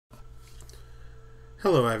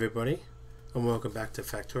Hello everybody, and welcome back to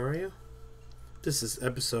Factorio. This is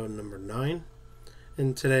episode number 9,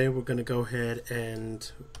 and today we're going to go ahead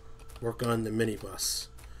and work on the minibus.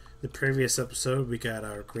 The previous episode we got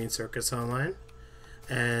our green circuits online,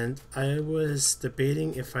 and I was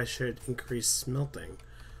debating if I should increase smelting,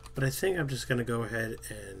 but I think I'm just going to go ahead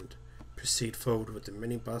and proceed forward with the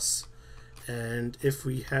minibus, and if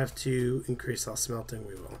we have to increase our smelting,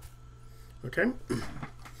 we will. Okay?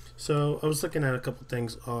 So I was looking at a couple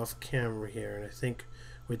things off camera here, and I think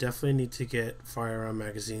we definitely need to get firearm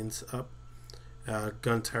magazines up,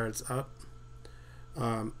 gun turrets up.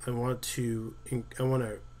 I want to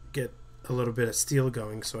get a little bit of steel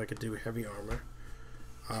going so I could do heavy armor,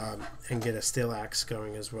 and get a steel axe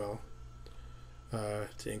going as well,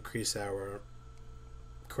 to increase our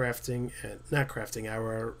crafting and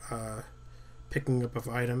our picking up of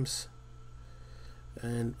items.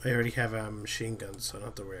 And I already have a machine gun, so I don't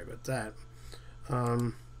have to worry about that.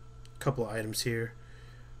 Couple items here: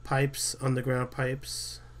 pipes, underground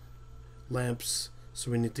pipes, lamps.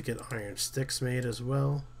 So we need to get iron sticks made as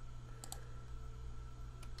well.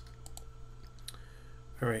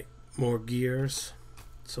 Alright, more gears.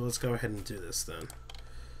 So let's go ahead and do this then.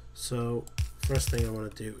 So first thing I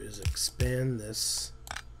want to do is expand this.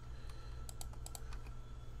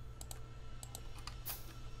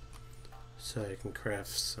 So I can craft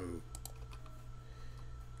some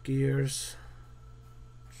gears.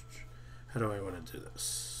 How do I want to do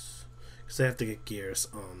this? Because I have to get gears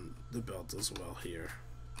on the belt as well here.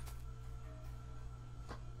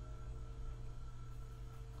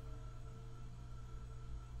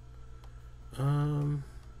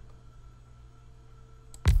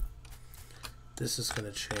 This is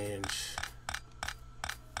going to change.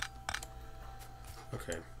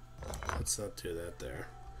 Okay, let's not do that there.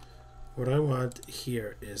 What I want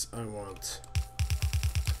here is I want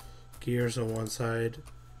gears on one side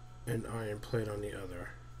and iron plate on the other.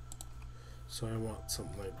 So I want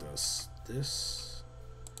something like this.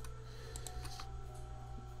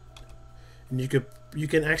 And you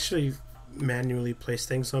can actually manually place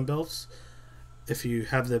things on belts. If you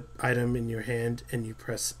have the item in your hand and you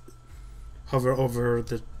hover over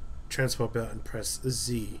the transport belt and press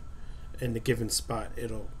Z in the given spot,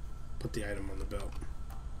 it'll put the item on the belt.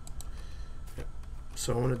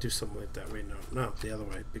 So I want to do something like that. Wait, no, not the other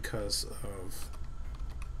way, because of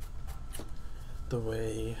the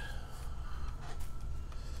way.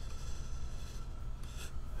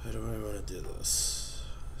 How do I want to do this?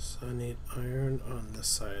 So I need iron on this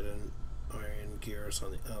side and iron gears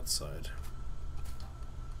on the outside.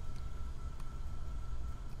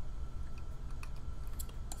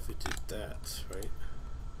 If we do that, right?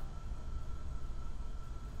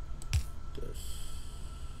 This.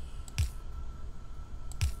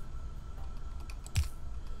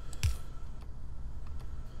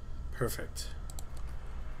 Perfect.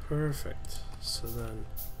 So then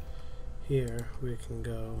here we can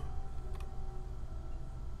go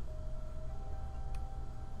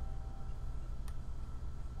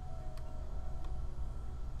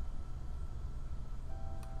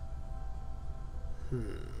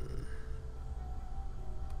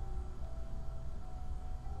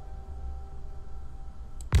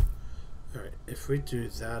Alright, if we do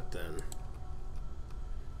that, then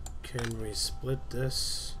can we split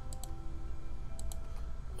this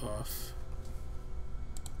off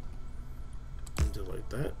and do like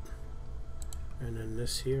that, and then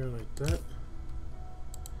this here like that?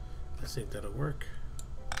 I think that'll work.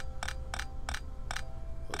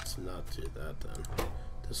 Let's not do that then.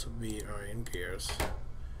 This will be iron gears,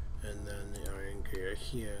 and then the iron gear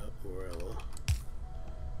here will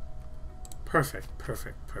perfect.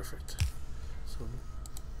 So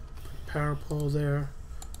power pole there.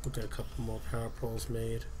 We'll get a couple more power poles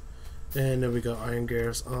made. And then we got iron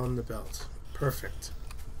gears on the belt. Perfect.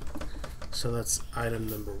 So that's item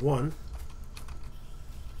number 1.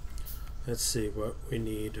 Let's see what we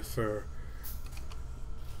need for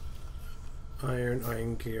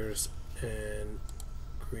iron gears, and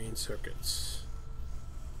green circuits.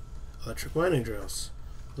 Electric mining drills.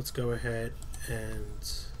 Let's go ahead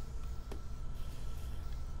and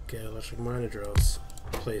get electric mining drills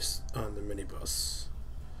placed on the minibus.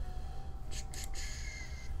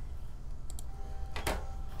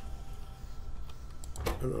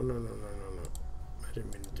 No. I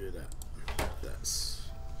didn't mean to do that.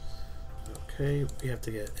 That's okay. We have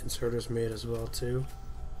to get inserters made as well too.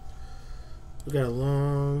 We got a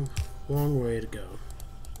long way to go.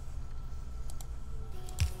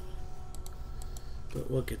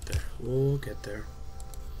 But we'll get there.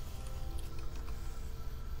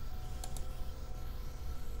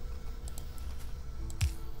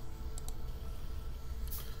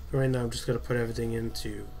 Right now I'm just going to put everything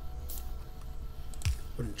into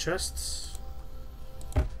wooden chests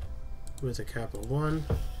with a cap of 1.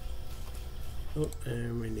 Oh,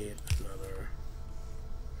 and we need another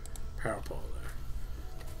power pole there.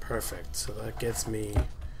 Perfect. So that gets me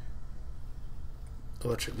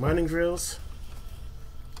electric mining drills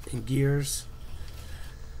and gears.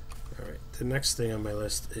 Alright, the next thing on my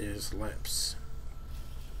list is lamps.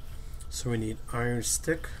 So we need iron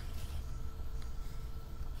stick.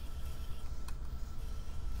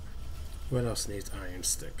 What else needs iron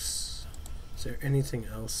sticks? Is there anything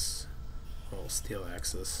else? Oh, steel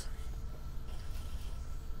axes.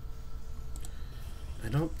 I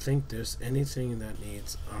don't think there's anything that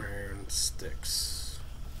needs iron sticks.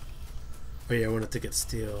 Oh yeah, I wanted to get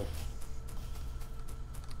steel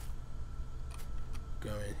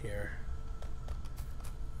going here.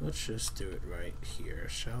 Let's just do it right here,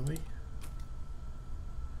 shall we?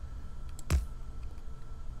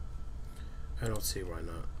 I don't see why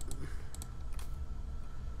not.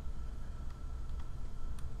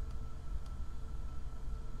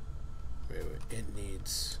 Wait, it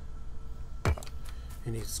needs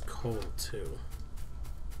coal too.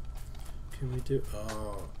 Can we do,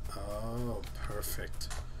 oh, perfect.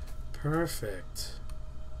 Perfect.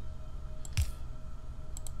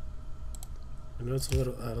 I know it's a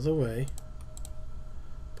little out of the way,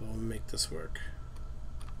 but we'll make this work.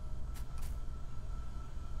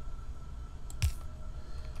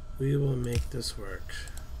 We will make this work.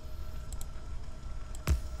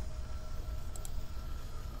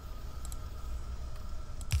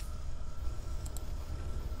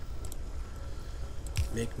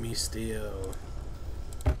 Make me steel.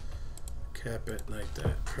 Cap it like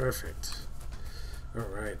that. Perfect.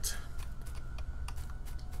 Alright.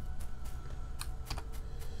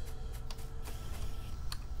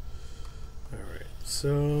 Alright,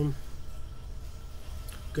 so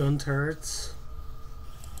gun turrets.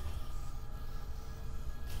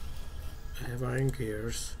 I have iron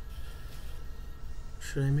gears.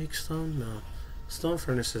 Should I make stone? No. Stone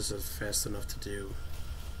furnaces is fast enough to do.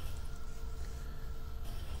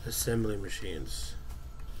 Assembly machines.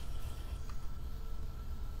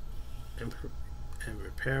 And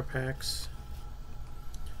repair packs.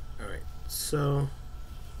 Alright, so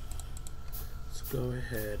let's go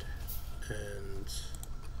ahead and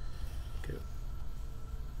get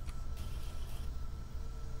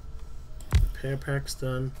repair packs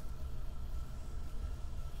done.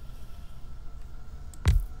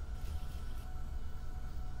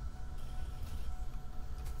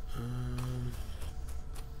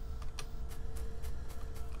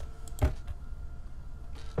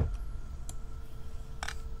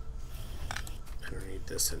 I don't need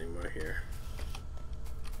this anymore here.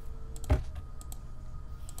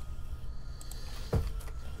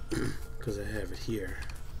 Because I have it here.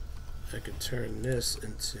 I can turn this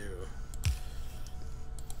into, I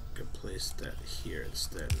can place that here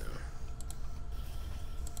instead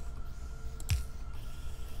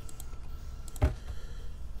now.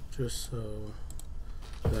 Just so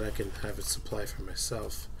that I can have it supply for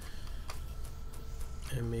myself.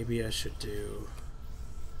 And maybe I should do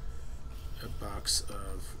a box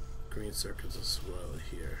of green circuits as well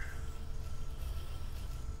here.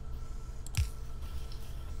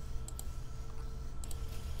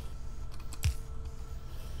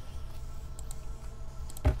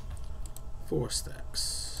 Four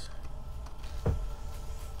stacks.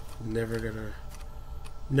 Never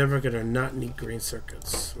gonna not need green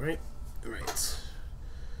circuits, right? Right.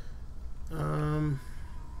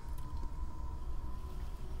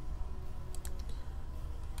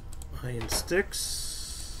 Iron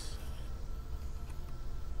sticks.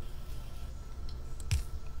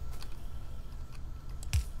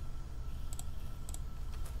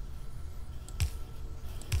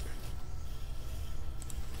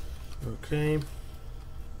 Okay.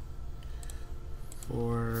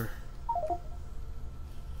 For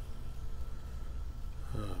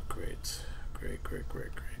great.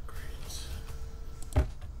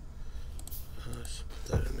 Let's put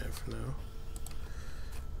that in there for now.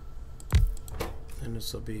 And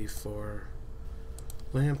this will be for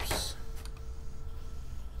lamps.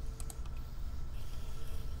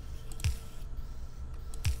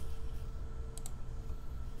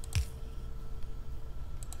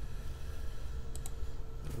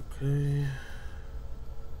 Okay.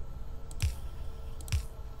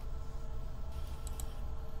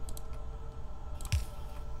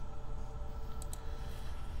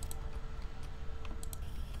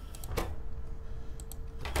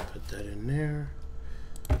 Put that in there.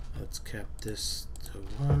 Let's cap this to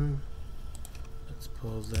 1. Let's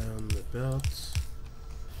pull down the belts.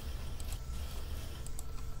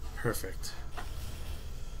 Perfect.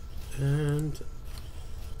 And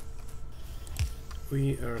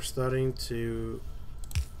we are starting to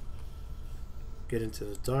get into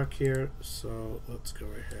the dark here, so let's go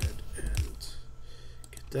ahead and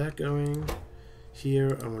get that going. Here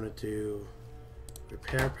I'm going to do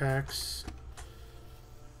repair packs.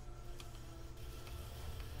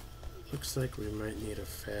 Looks like we might need a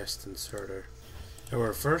fast inserter.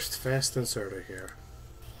 Our first fast inserter here.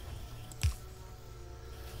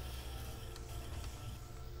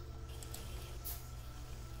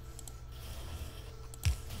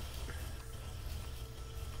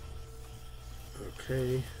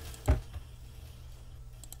 Okay.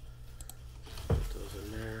 Put those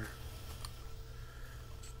in there.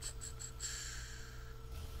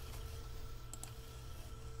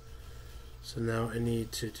 So now I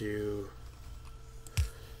need to do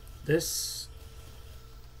this.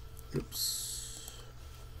 Oops.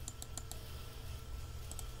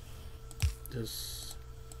 This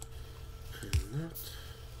and that.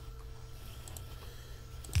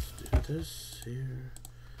 Let's do this here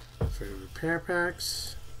for repair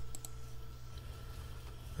packs.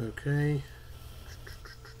 Okay.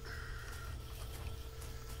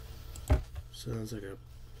 Sounds like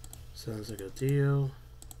a deal.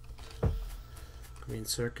 Green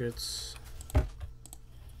circuits.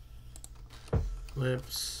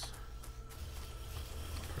 Lamps.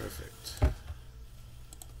 Perfect.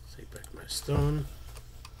 Take back my stone.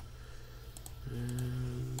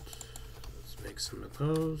 And let's make some of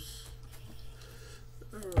those.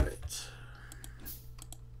 Alright.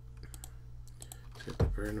 Let's get the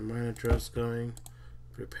burn and miner drills going.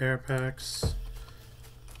 Repair packs.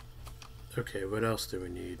 Okay, what else do we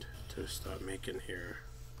need to start making here?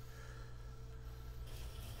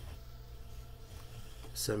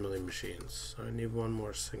 Assembly machines. So I need one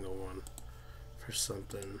more single one for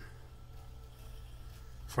something.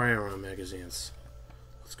 Firearm magazines.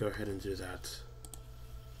 Let's go ahead and do that.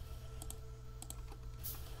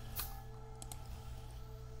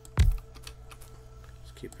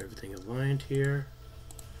 Let's keep everything aligned here.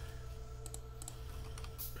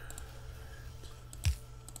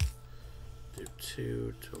 Do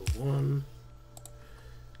 2 to 1.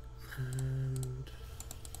 And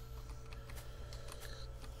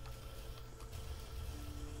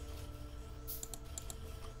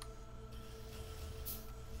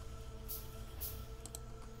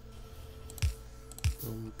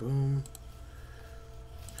boom, boom,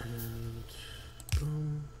 and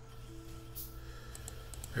boom.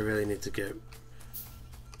 I really need to get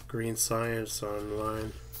green science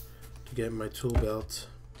online to get my tool belt.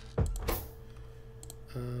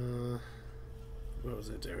 What was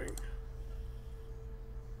I doing?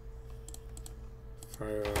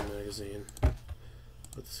 Firearm magazine.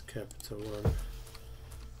 Let's capital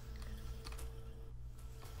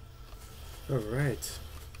 1. Alright.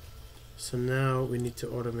 So now we need to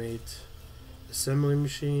automate assembly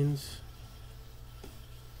machines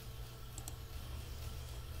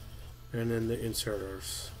and then the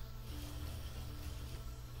inserters.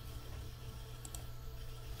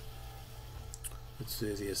 Let's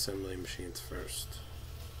do the assembly machines first.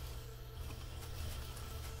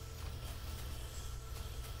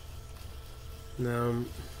 Now,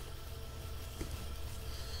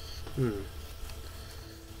 the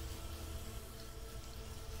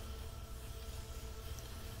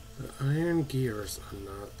iron gears are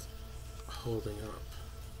not holding up.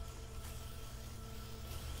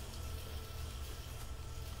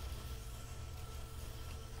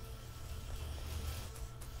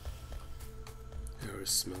 How is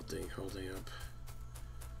smelting holding up?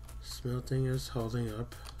 Smelting is holding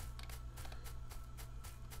up.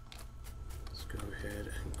 Let's go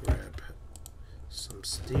ahead and grab some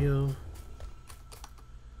steel.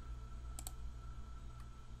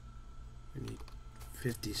 We need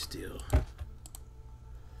 50 steel.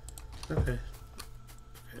 Okay.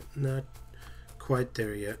 Not quite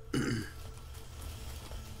there yet.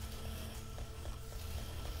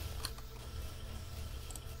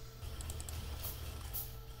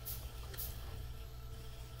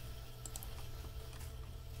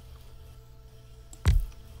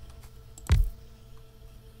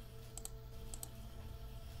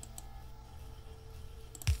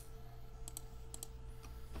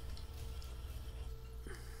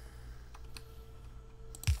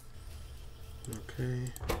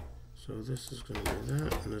 Okay, so this is going to be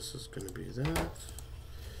that, and this is going to be that,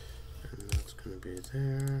 and that's going to be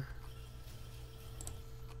there.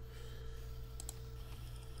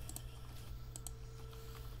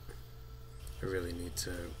 I really need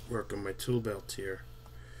to work on my tool belt here.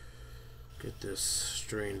 Get this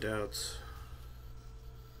strained out.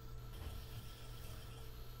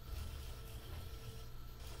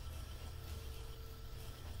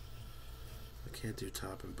 Can't do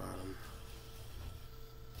top and bottom.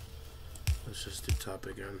 Let's just do top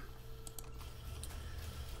again.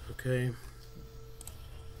 Okay.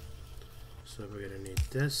 So we're gonna need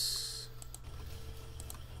this.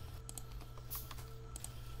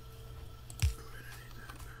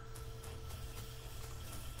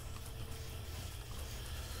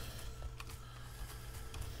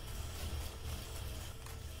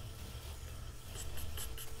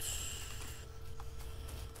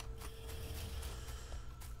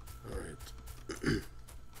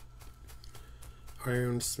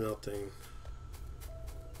 Iron smelting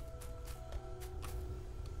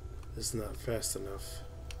is not fast enough.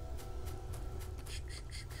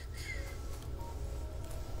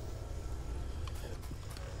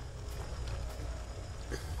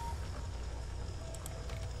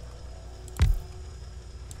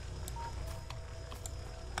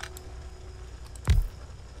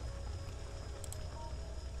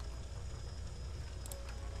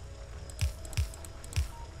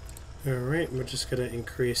 Alright, we're just going to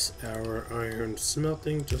increase our iron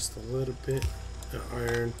smelting just a little bit.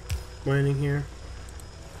 Iron mining here.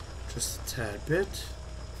 Just a tad bit.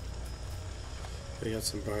 We got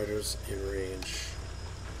some biters in range.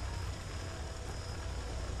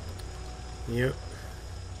 Yep.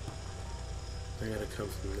 They gotta come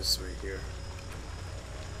from this way here.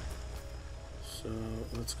 So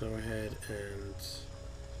let's go ahead and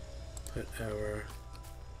put our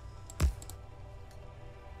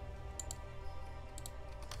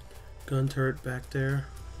gun turret back there.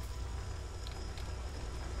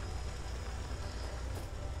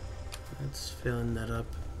 Let's filling that up.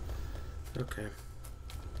 Okay.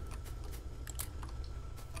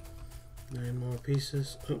 9 more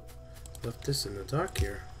pieces. Oh, left this in the dark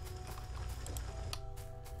here.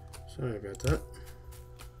 Sorry about that.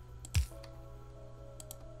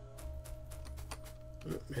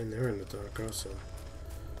 Oh, and they're in the dark also.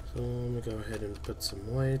 So let me go ahead and put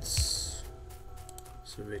some lights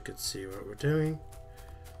so we could see what we're doing.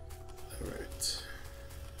 Alright.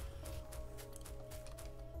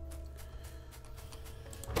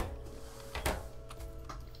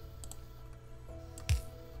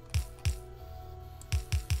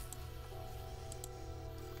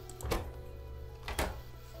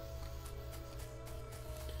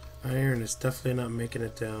 Iron is definitely not making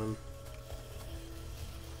it down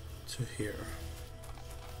to here.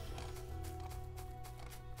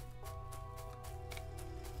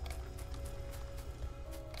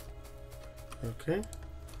 Okay,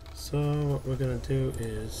 so what we're gonna do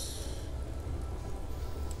is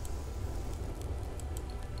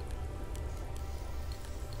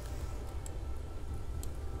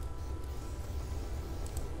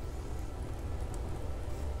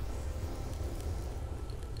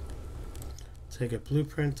take a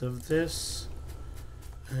blueprint of this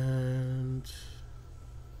and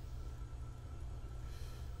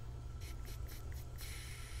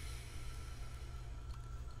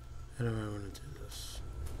how do I want to do this?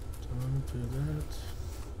 Don't do that.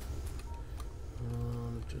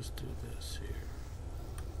 I'll just do this here.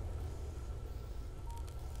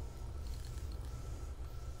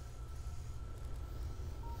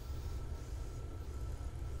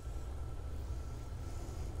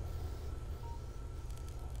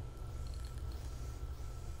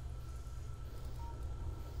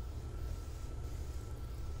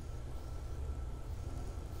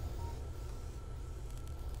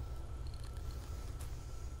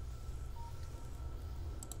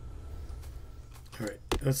 Alright,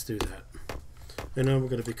 let's do that. I know we're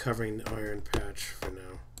going to be covering the iron patch for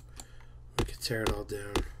now. We can tear it all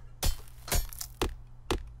down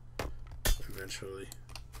eventually.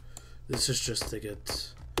 This is just to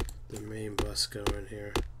get the main bus going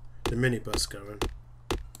here. The mini bus going.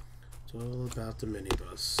 It's all about the mini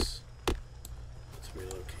bus. Let's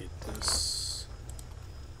relocate this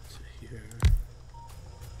to here.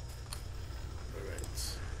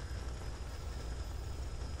 Alright.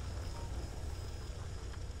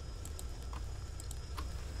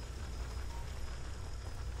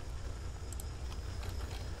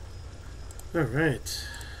 Alright.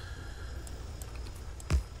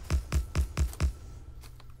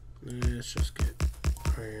 Let's just get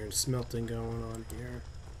iron smelting going on here.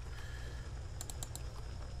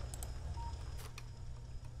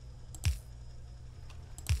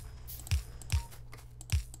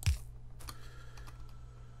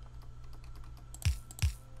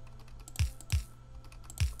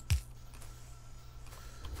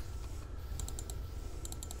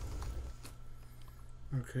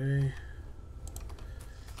 Okay.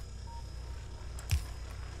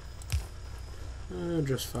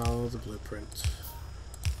 Just follow the blueprint.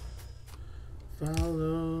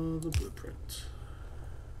 Follow the blueprint.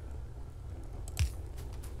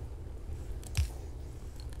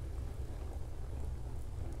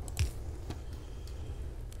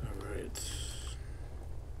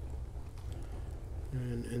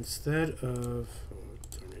 Alright. And instead of... Oh,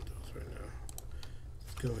 don't need those right now.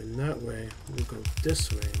 Going that way, we'll go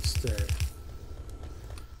this way instead.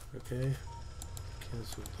 Okay.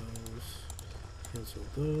 Cancel those. Cancel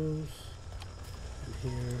those. And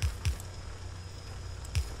here.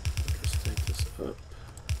 Just take this up.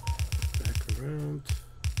 Back around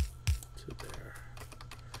to there.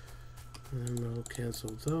 And then we'll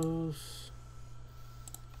cancel those.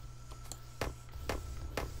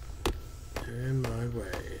 And my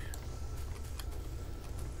way.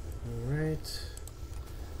 Alright.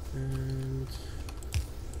 And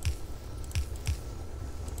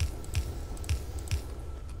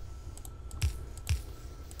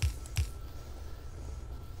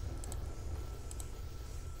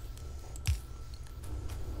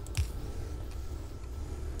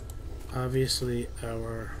obviously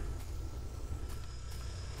our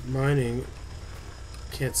mining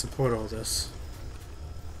can't support all this,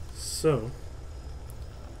 so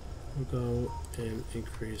we'll go and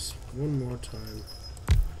increase one more time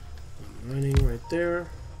on mining right there.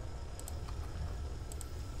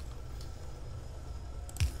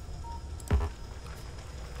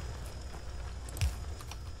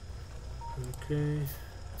 Okay.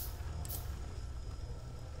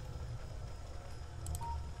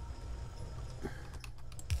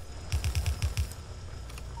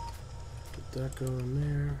 That going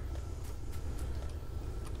there.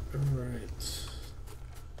 Alright.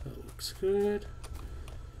 That looks good.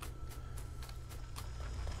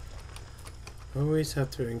 Always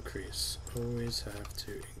have to increase. Always have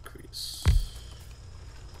to increase.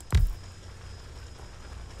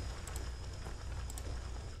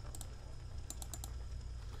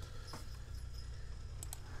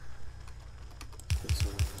 Get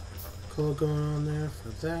some coal going on there for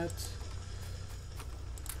that.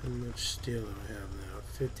 How much steel do I have now?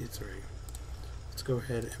 53. Let's go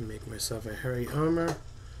ahead and make myself a heavy armor.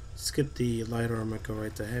 Skip the light armor, go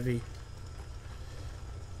right to heavy.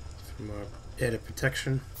 For more added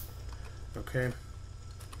protection. Okay.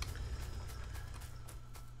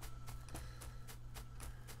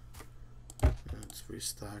 Let's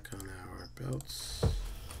restock on our belts.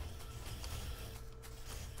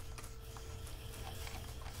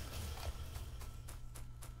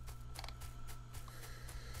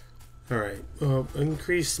 Alright, well,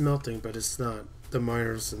 increased smelting, but it's not, the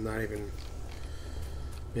miners are not even,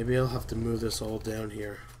 maybe I'll have to move this all down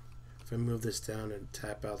here. If I move this down and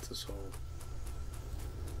tap out this whole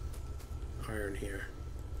iron here.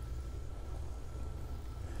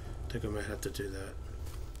 I think I might have to do that.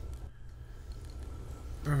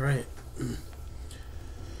 Alright.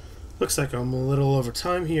 Looks like I'm a little over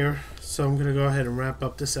time here, so I'm going to go ahead and wrap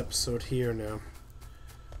up this episode here now.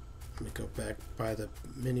 Let me go back by the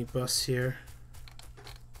mini bus here.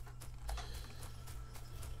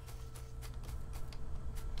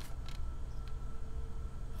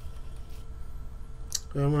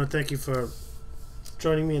 Well, I want to thank you for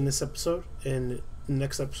joining me in this episode. In the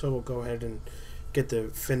next episode, we'll go ahead and get the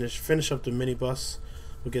finish up the mini bus.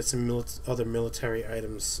 We'll get some other military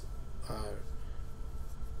items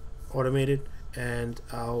automated, and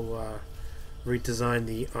I'll redesign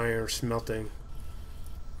the iron smelting.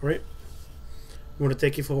 Alright, I want to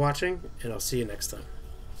thank you for watching, and I'll see you next time.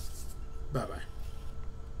 Bye-bye.